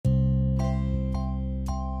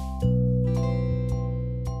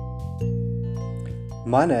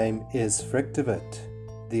My name is Frick DeWitt,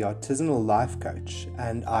 the Artisanal Life Coach,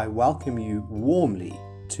 and I welcome you warmly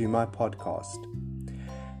to my podcast.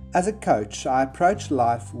 As a coach, I approach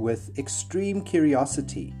life with extreme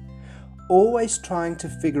curiosity, always trying to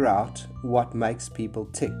figure out what makes people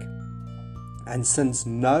tick. And since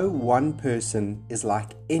no one person is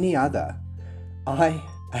like any other, I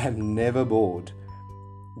am never bored.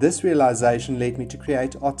 This realization led me to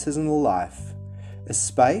create Artisanal Life, a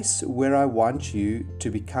space where I want you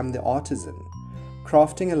to become the artisan,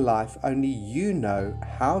 crafting a life only you know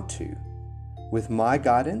how to, with my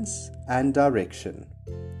guidance and direction.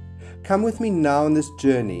 Come with me now on this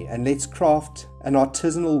journey and let's craft an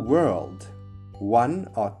artisanal world, one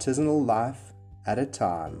artisanal life at a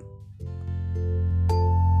time.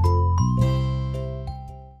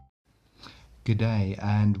 Good day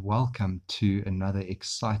and welcome to another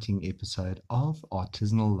exciting episode of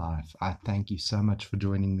Artisanal Life. I thank you so much for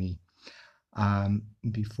joining me.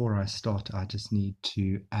 Before I start, I just need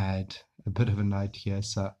to add a bit of a note here.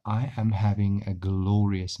 So I am having a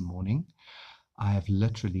glorious morning. I have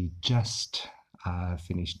literally just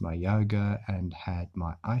finished my yoga and had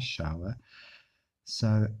my ice shower.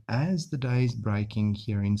 So as the day is breaking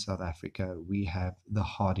here in South Africa, we have the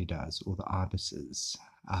hardy-does or the ibises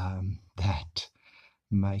that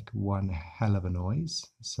make one hell of a noise.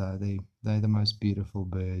 So they're the most beautiful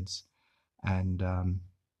birds, and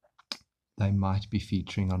they might be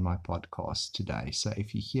featuring on my podcast today. So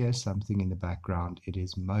if you hear something in the background, it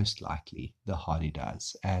is most likely the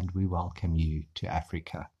hardy-does, and we welcome you to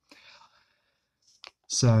Africa.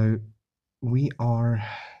 So we are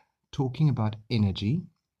talking about energy,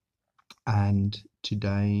 and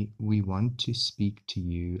today we want to speak to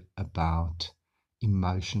you about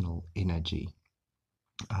emotional energy.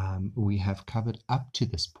 We have covered up to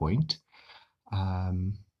this point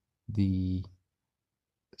the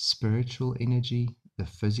spiritual energy, the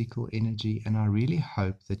physical energy, and I really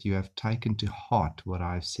hope that you have taken to heart what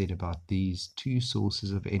I've said about these two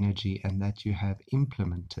sources of energy and that you have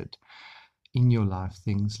implemented in your life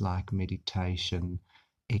things like meditation,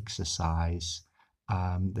 exercise,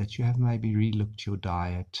 that you have maybe relooked your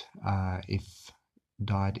diet. If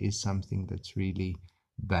diet is something that's really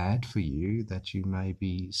bad for you, that you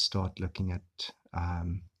maybe start looking at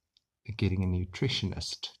getting a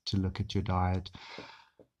nutritionist to look at your diet.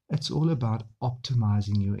 It's all about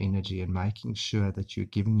optimizing your energy and making sure that you're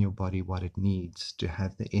giving your body what it needs to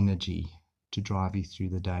have the energy to drive you through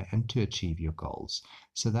the day and to achieve your goals.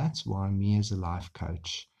 So that's why me as a life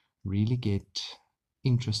coach really get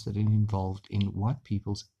interested and involved in what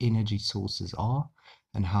people's energy sources are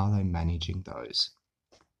and how they're managing those.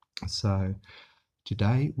 So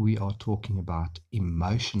today we are talking about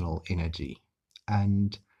emotional energy,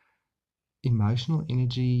 and emotional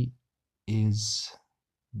energy is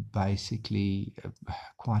basically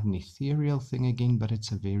quite an ethereal thing again, but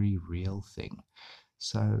it's a very real thing.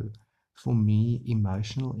 So for me,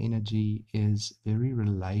 emotional energy is very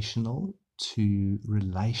relational to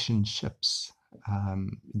relationships,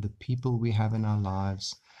 the people we have in our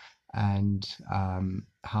lives, and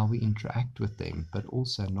how we interact with them, but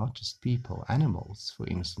also not just people, animals, for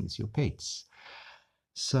instance, your pets.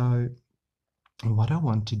 So what I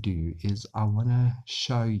want to do is I want to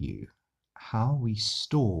show you how we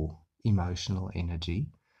store emotional energy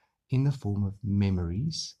in the form of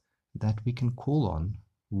memories that we can call on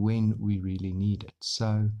when we really need it.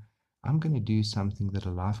 So I'm going to do something that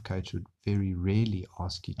a life coach would very rarely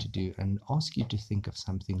ask you to do, and ask you to think of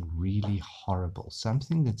something really horrible,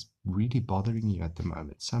 something that's really bothering you at the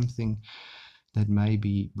moment, something that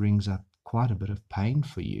maybe brings up quite a bit of pain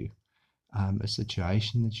for you, a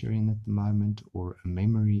situation that you're in at the moment, or a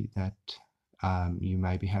memory that you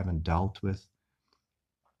maybe haven't dealt with.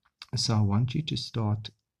 So I want you to start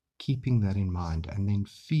keeping that in mind and then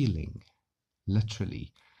feeling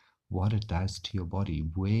literally what it does to your body,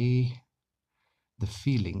 where the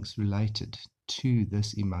feelings related to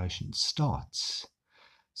this emotion starts.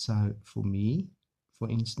 So for me, for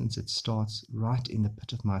instance, it starts right in the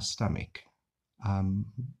pit of my stomach,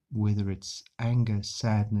 whether it's anger,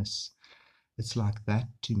 sadness. It's like that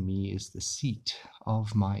to me is the seat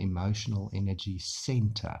of my emotional energy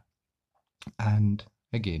center. And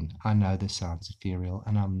again, I know this sounds ethereal,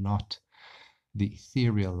 and I'm not the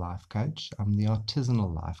ethereal life coach. I'm the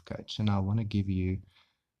artisanal life coach, and I want to give you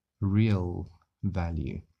real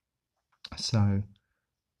value. So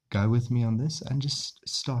go with me on this and just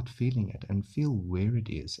start feeling it and feel where it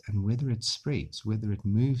is and whether it spreads, whether it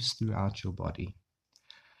moves throughout your body.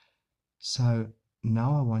 So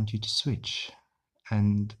now I want you to switch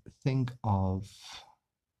and think of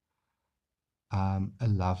a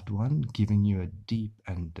loved one giving you a deep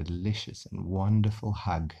and delicious and wonderful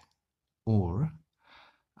hug, or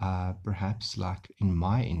perhaps, like in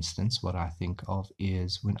my instance, what I think of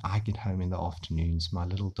is when I get home in the afternoons, my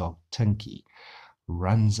little dog Tinky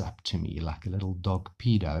runs up to me like a little dog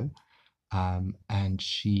pedo, and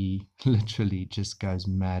she literally just goes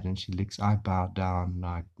mad and she licks. I bow down and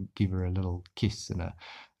I give her a little kiss and a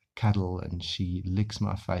cuddle, and she licks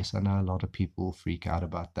my face. I know a lot of people freak out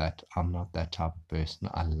about that. I'm not that type of person.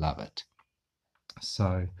 I love it.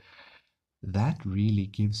 So that really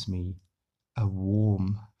gives me a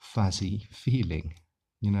warm, fuzzy feeling.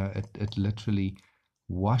 It literally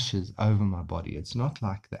washes over my body. It's not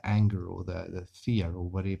like the anger or the fear or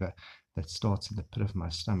whatever that starts in the pit of my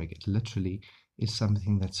stomach. It literally is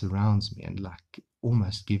something that surrounds me and like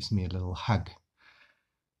almost gives me a little hug.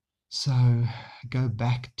 So go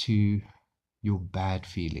back to your bad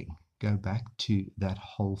feeling. Go back to that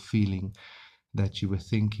whole feeling that you were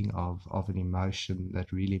thinking of an emotion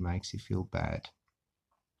that really makes you feel bad,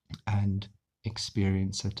 and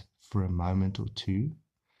experience it for a moment or two,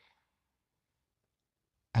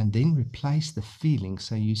 and then replace the feeling.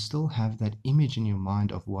 So you still have that image in your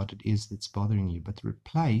mind of what it is that's bothering you, but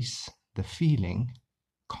replace the feeling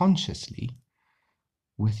consciously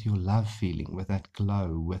with your love feeling, with that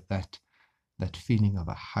glow, with that feeling of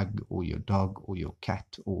a hug, or your dog or your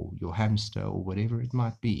cat or your hamster or whatever it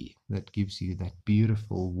might be that gives you that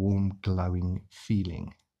beautiful, warm, glowing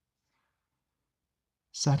feeling.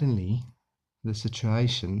 Suddenly, the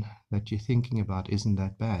situation that you're thinking about isn't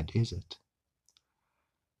that bad, is it?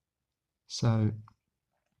 So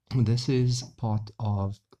this is part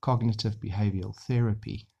of cognitive behavioral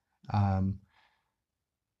therapy.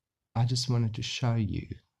 I just wanted to show you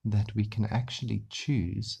that we can actually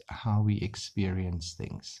choose how we experience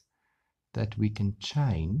things, that we can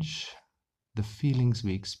change the feelings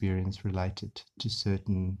we experience related to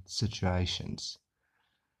certain situations.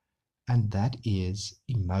 And that is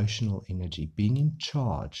emotional energy, being in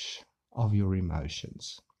charge of your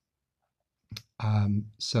emotions.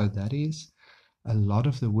 So that is a lot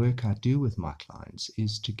of the work I do with my clients,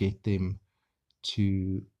 is to get them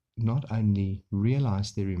to not only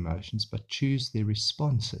realize their emotions, but choose their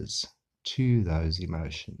responses to those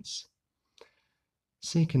emotions.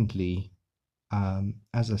 Secondly,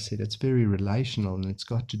 as I said, it's very relational, and it's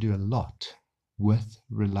got to do a lot with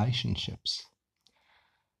relationships.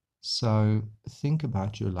 So think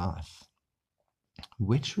about your life.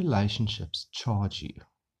 Which relationships charge you?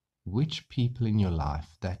 Which people in your life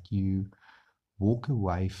that you walk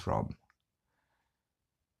away from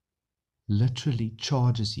literally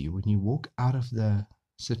charges you? When you walk out of the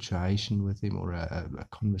situation with them, or a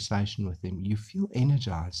conversation with them, you feel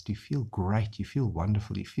energized, you feel great, you feel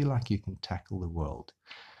wonderful, you feel like you can tackle the world.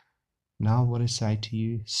 Now, what I say to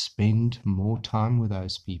you, spend more time with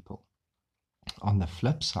those people. On the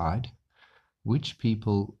flip side, which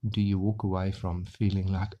people do you walk away from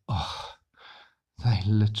feeling like, oh, they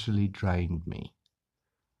literally drained me?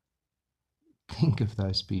 Think of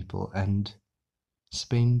those people and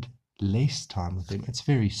spend less time with them. It's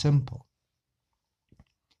very simple.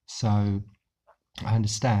 So I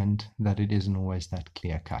understand that it isn't always that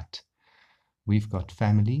clear cut. We've got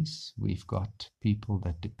families, we've got people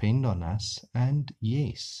that depend on us, and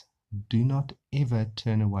yes, do not ever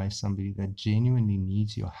turn away somebody that genuinely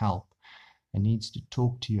needs your help and needs to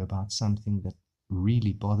talk to you about something that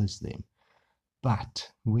really bothers them. But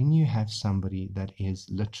when you have somebody that is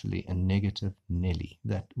literally a negative Nelly,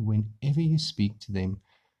 that whenever you speak to them,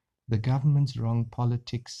 the government's wrong,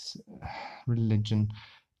 politics, religion,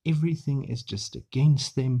 everything is just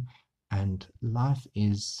against them, and life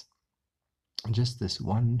is just this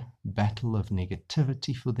one battle of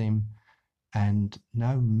negativity for them, and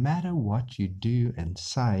no matter what you do and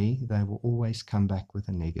say, they will always come back with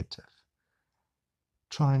a negative.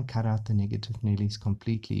 Try and cut out the negative Nellies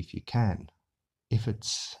completely if you can. If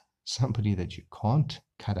it's somebody that you can't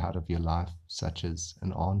cut out of your life, such as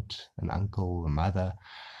an aunt, an uncle, a mother,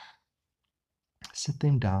 sit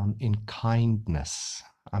them down in kindness.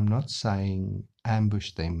 I'm not saying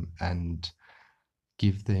ambush them and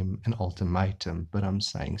give them an ultimatum, but I'm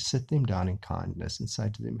saying sit them down in kindness and say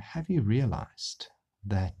to them, have you realized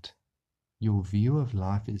that your view of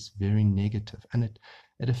life is very negative, and it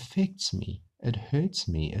affects me, it hurts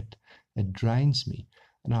me, it drains me,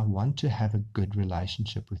 and I want to have a good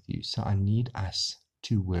relationship with you, so I need us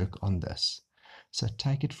to work on this. So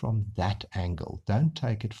take it from that angle. Don't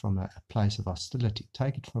take it from a place of hostility.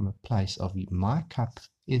 Take it from a place of, my cup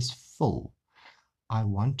is full. I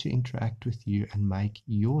want to interact with you and make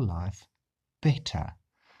your life better.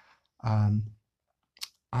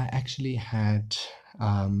 I actually had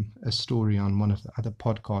a story on one of the other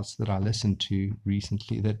podcasts that I listened to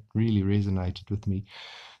recently that really resonated with me.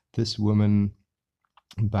 This woman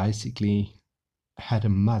basically had a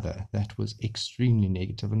mother that was extremely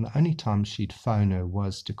negative, and the only time she'd phone her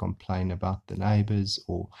was to complain about the neighbors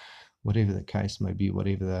or whatever the case may be,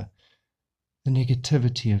 whatever the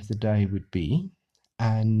negativity of the day would be.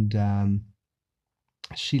 And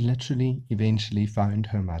she literally eventually phoned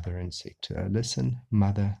her mother and said to her, "Listen,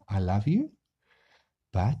 mother, I love you,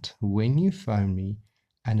 but when you phone me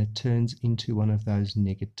and it turns into one of those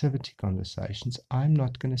negativity conversations, I'm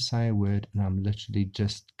not going to say a word, and I'm literally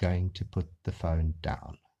just going to put the phone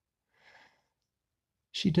down."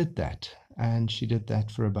 She did that, and she did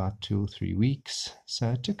that for about 2 or 3 weeks.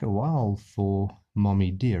 So it took a while for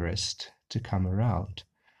Mommy Dearest to come around.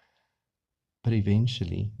 But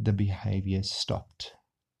eventually the behavior stopped.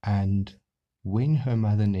 And when her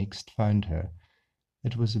mother next phoned her,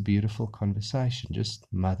 it was a beautiful conversation, just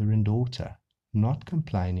mother and daughter, not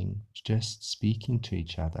complaining, just speaking to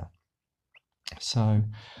each other. So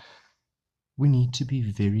we need to be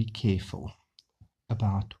very careful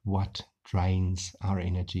about what drains our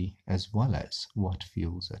energy as well as what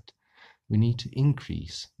fuels it. We need to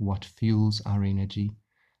increase what fuels our energy,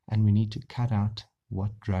 and we need to cut out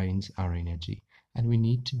what drains our energy. And we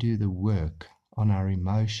need to do the work on our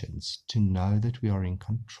emotions to know that we are in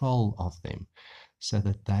control of them so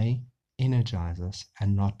that they energize us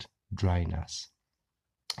and not drain us.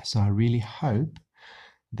 So I really hope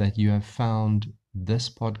that you have found this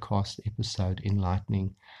podcast episode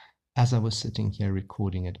enlightening. As I was sitting here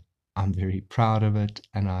recording it, I'm very proud of it,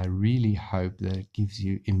 and I really hope that it gives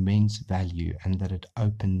you immense value and that it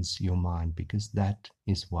opens your mind, because that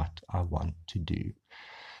is what I want to do.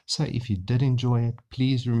 So if you did enjoy it,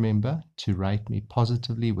 please remember to rate me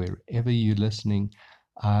positively wherever you're listening.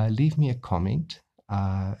 Leave me a comment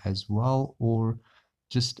as well, or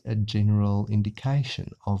just a general indication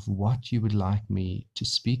of what you would like me to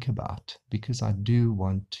speak about, because I do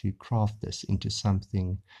want to craft this into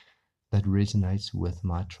something that resonates with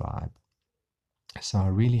my tribe. So I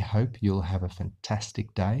really hope you'll have a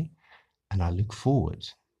fantastic day, and I look forward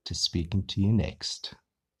to speaking to you next.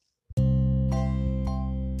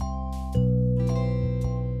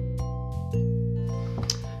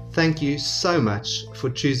 Thank you so much for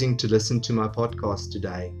choosing to listen to my podcast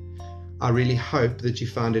today. I really hope that you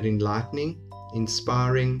found it enlightening,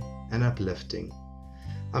 inspiring, and uplifting.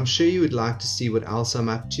 I'm sure you would like to see what else I'm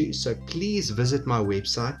up to, so please visit my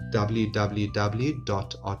website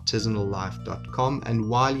www.artisanallife.com, and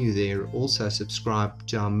while you're there, also subscribe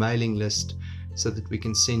to our mailing list so that we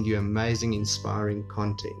can send you amazing, inspiring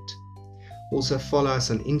content. Also follow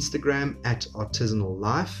us on Instagram at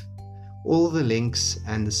artisanallife. All the links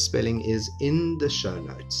and the spelling is in the show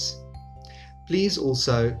notes. Please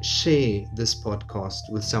also share this podcast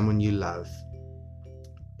with someone you love.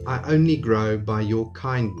 I only grow by your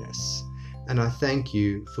kindness, and I thank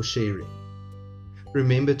you for sharing.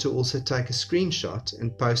 Remember to also take a screenshot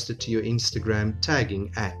and post it to your Instagram,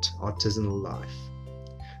 tagging at Artisanal Life.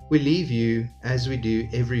 We leave you, as we do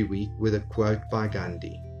every week, with a quote by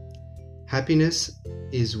Gandhi. Happiness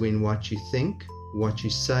is when what you think, what you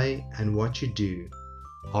say, and what you do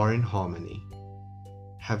are in harmony.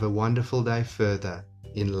 Have a wonderful day further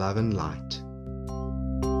in love and light.